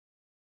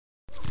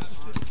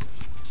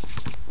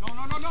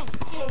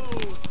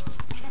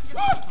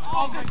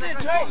it,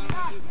 Drake.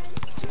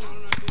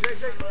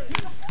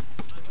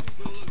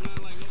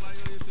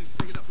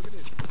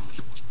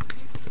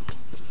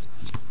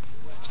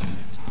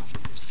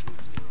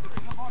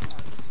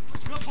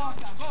 Good ball,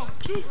 go.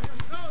 Shoot.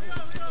 Go.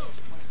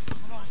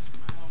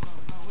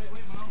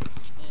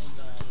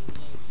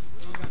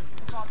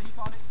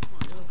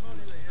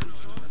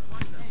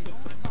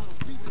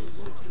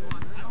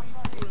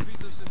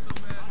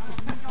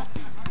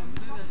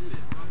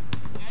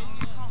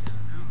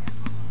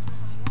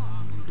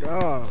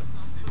 Oh.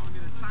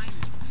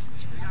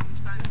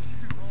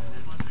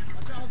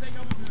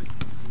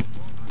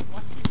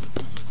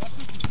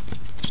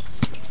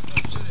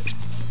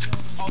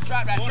 Oh,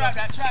 trap that.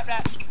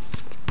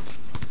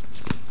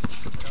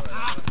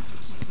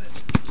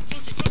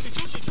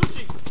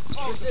 Chuchi.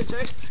 Oh, shit,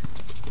 Jake.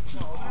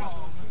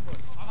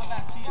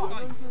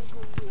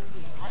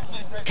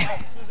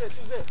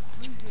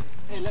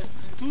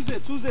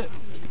 Choose it.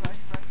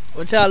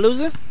 What y'all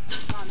losing? No,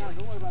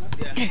 don't worry about it.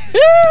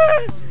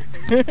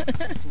 Yeah.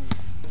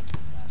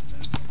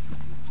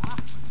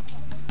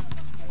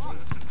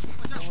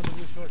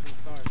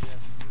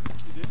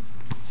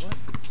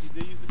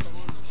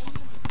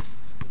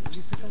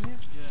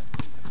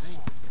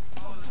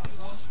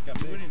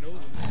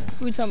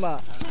 Who you talking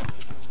about?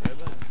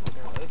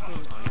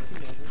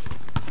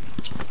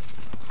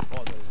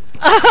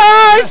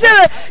 Oh,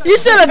 you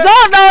should have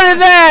dunked on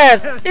his ass.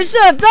 You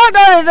should have dunked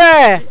on his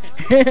ass.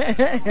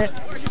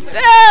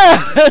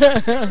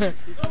 Yeah.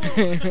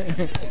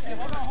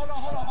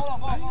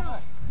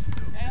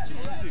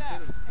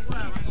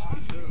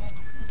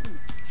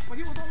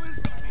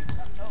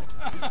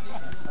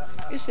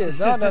 You should have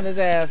dunked on his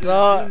ass,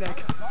 Lord.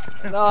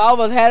 No, I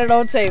almost had it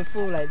on tape,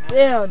 fool. Like,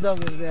 damn,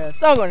 dunk his ass.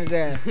 Dunk on his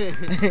ass. I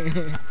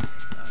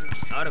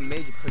would have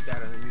made you put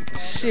that underneath.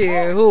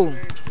 Shit, who?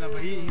 No,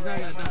 but he's not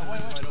gonna dunk when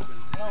he's wide open.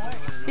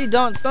 He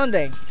dunked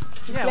Sunday.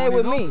 He Yeah, played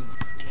with when he's me.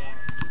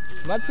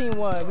 My team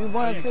won. We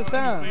won 6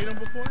 times. You played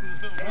him before?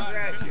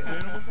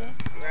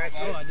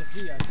 Oh, I just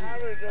see. I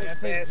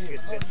played him.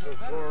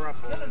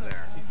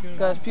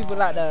 Because people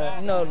like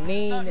to,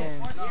 lean and...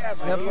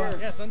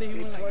 Yeah, Sunday he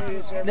won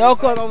like... No,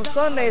 because on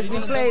Sundays we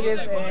play this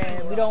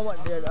and we don't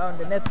want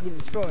the nets to get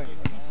destroyed.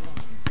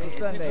 On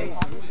Sundays.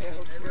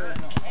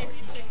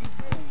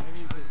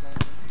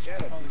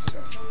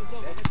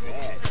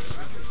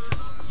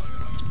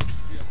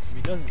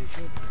 He doesn't, he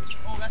should.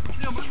 Oh, that's the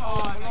steal.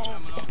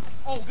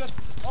 Oh, good.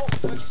 Oh,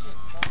 good shit.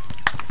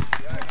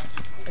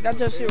 I got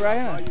your shit right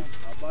here.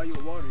 I'll buy you a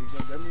water. You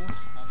gonna get me one?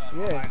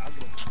 Yeah.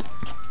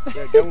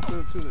 Yeah, get one for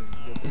him too then.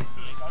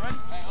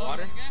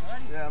 Water?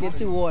 Yeah, Get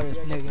 2 waters,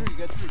 nigga.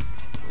 Get 3.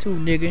 2,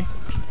 nigga.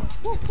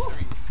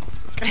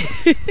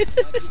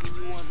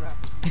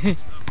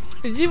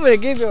 Did you better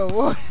give me a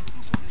water?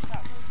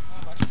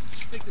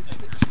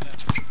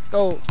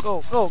 Go,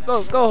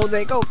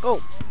 Jose, go.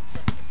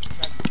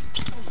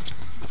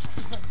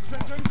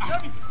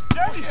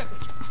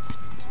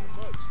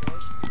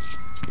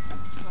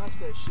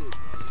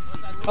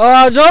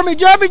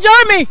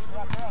 Jeremy!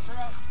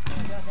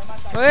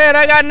 Go ahead,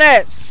 I got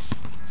nets.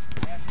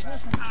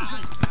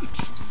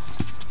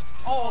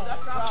 Oh,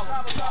 that's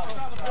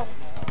travel.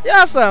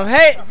 Y'all some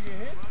hate.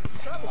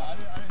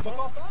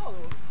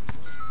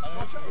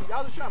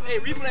 Hey,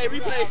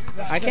 replay.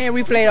 I can't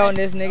replay on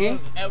this, nigga.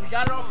 Hey, we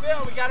got it on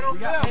film. Hey, we got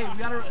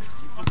it.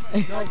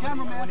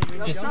 Cameraman.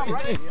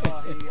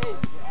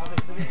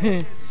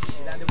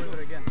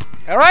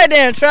 All right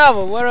then,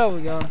 travel. Where are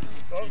we going?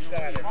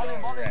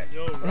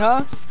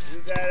 Huh? You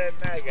got it,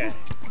 Mega.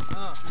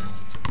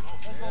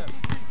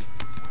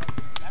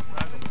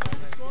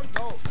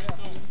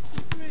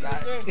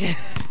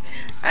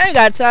 I ain't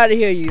got time to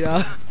hear you,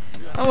 dog.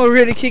 I'm gonna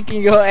really kick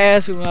in your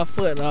ass with my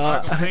foot,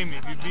 dog. If you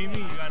beat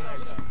me, you got no.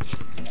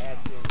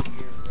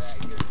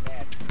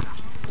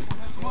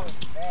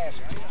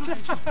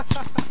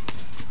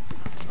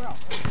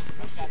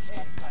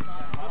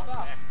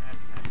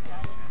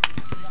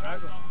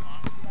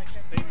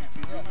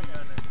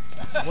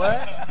 What?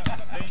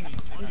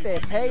 You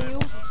said pay you?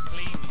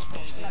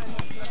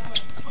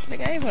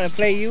 Nigga, I ain't gonna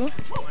play you.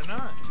 Why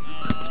not?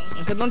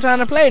 Because I'm trying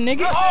to play,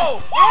 nigga.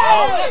 Oh,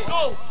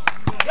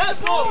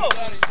 let's go.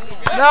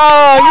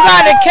 No, you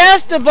gotta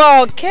catch the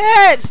ball.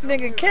 Catch,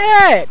 nigga,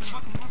 catch. Hey,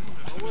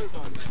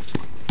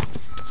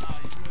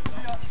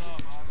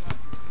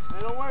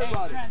 don't worry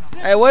about it.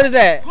 Hey, what is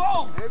that?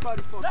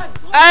 Everybody fuck up.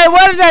 Hey,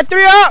 what is that?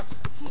 3 up?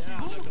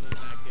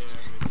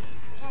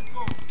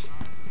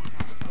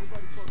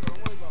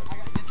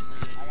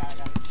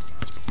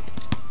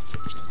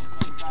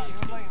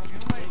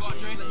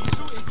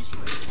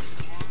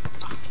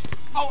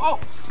 Oh.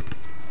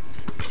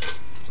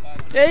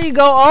 There you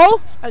go,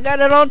 oh. I got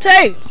it on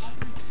tape.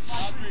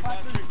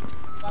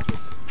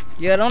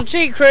 Yeah, don't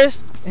cheat,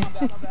 Chris.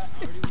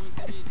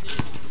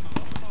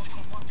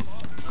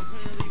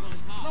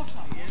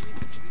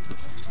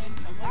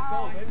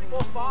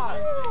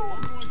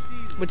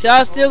 But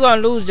y'all still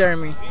gonna lose,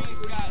 Jeremy.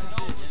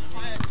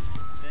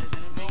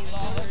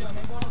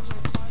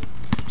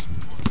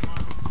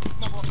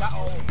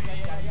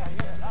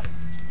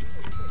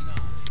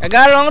 I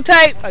got it on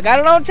tape. I got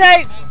it on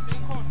tape.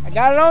 I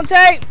got it on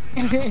tape.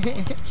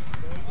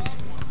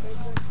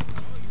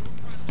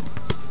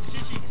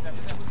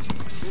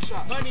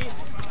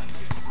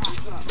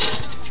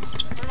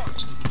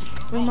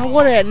 Where's my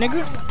water at,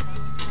 nigga?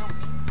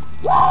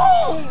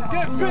 Oh!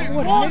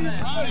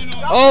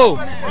 Oh!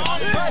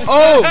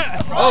 Oh!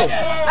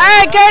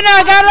 Hey, K9,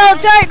 I got it on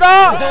tape,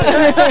 dog.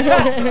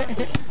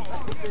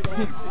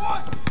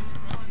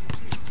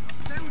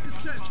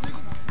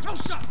 No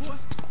shot, boy.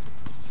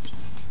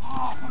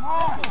 Oh, come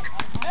on.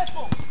 Let's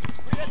go.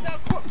 Bring that down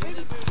court,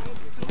 baby.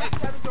 Let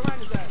Travis go around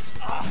his ass.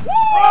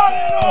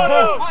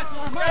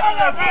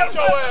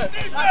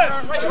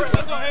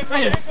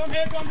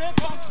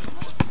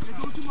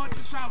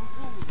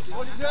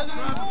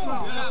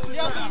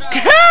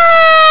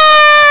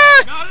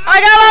 I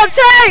got it on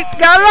tape.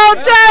 Got it on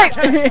tape.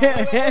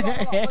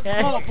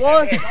 Come on,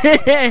 boy.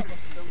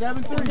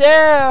 7-3.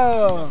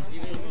 Damn.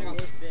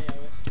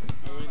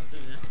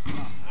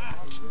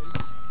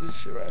 This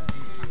shit right.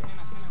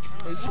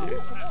 This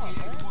shit.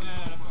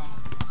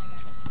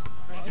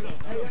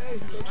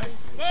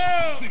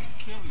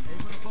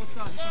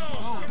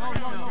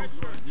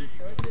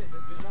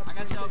 I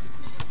got you.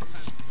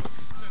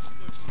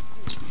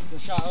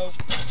 Good shot, oh.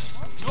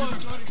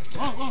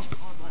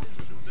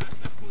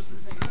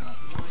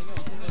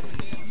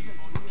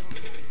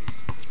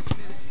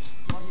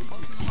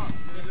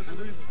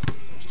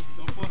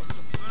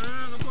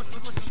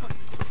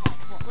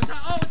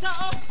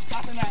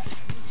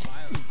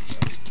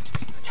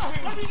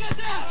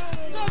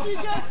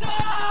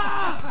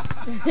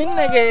 This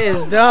nigga is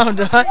dumb,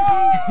 dog.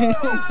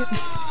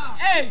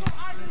 Hey!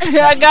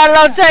 I got it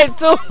on tape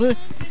too.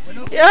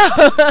 Yo,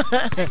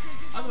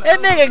 that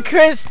nigga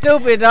Chris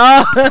stupid,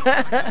 dog.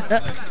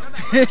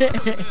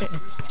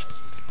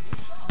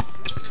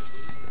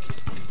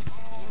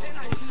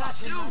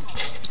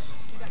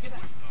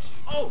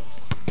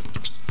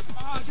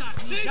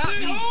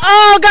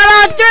 Oh, got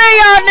all three of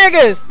y'all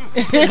niggas.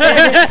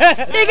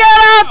 He got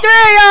all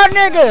three of y'all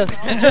niggas.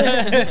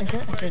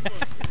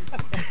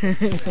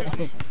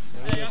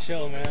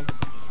 Show, man.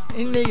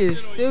 These niggas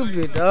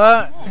stupid,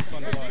 dog.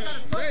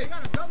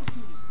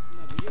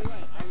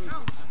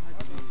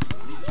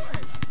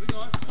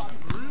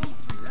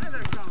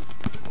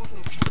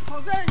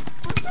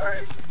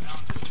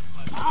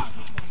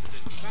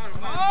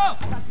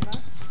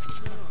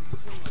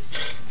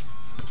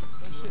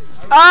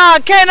 Ah,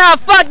 K9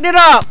 fucked it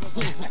up.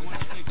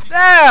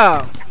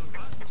 Damn.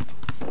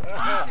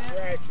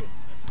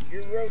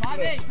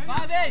 5-8.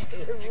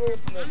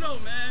 I know,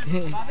 man.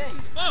 5-8.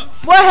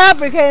 What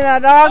happened,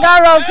 K9, dog? I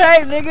got it on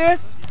tape, nigga.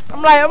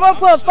 I'm like, I'm gonna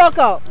put a fuck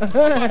up.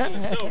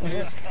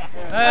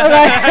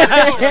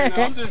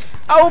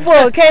 I will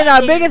put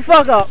K9 biggest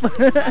fuck up.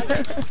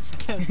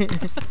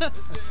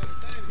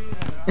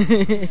 He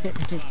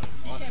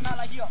came out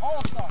like he an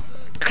all-star.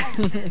 I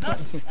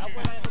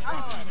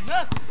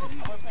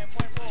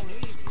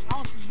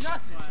don't see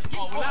nothing.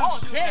 Oh,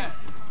 damn.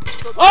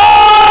 Oh!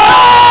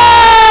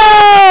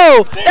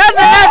 That's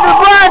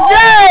LeBron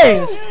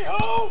James!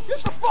 Get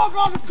the fuck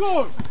on the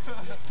court!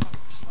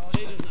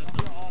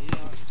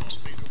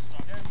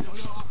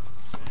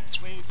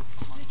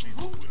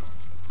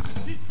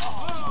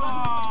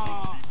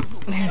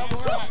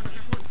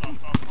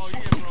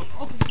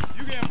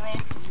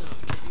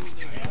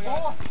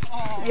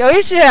 Yo,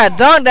 you should have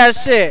dunked that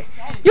shit.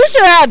 You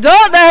should have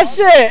dunked that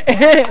shit.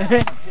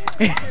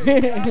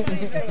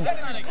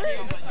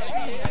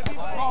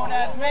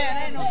 Grown-ass man,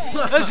 ain't no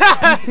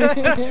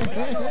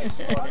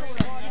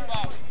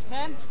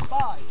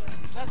 10-5.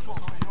 Let's go.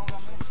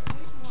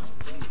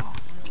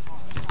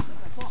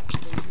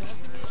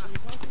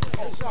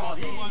 Oh,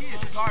 he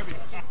is garbage.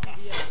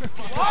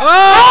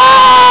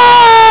 Oh!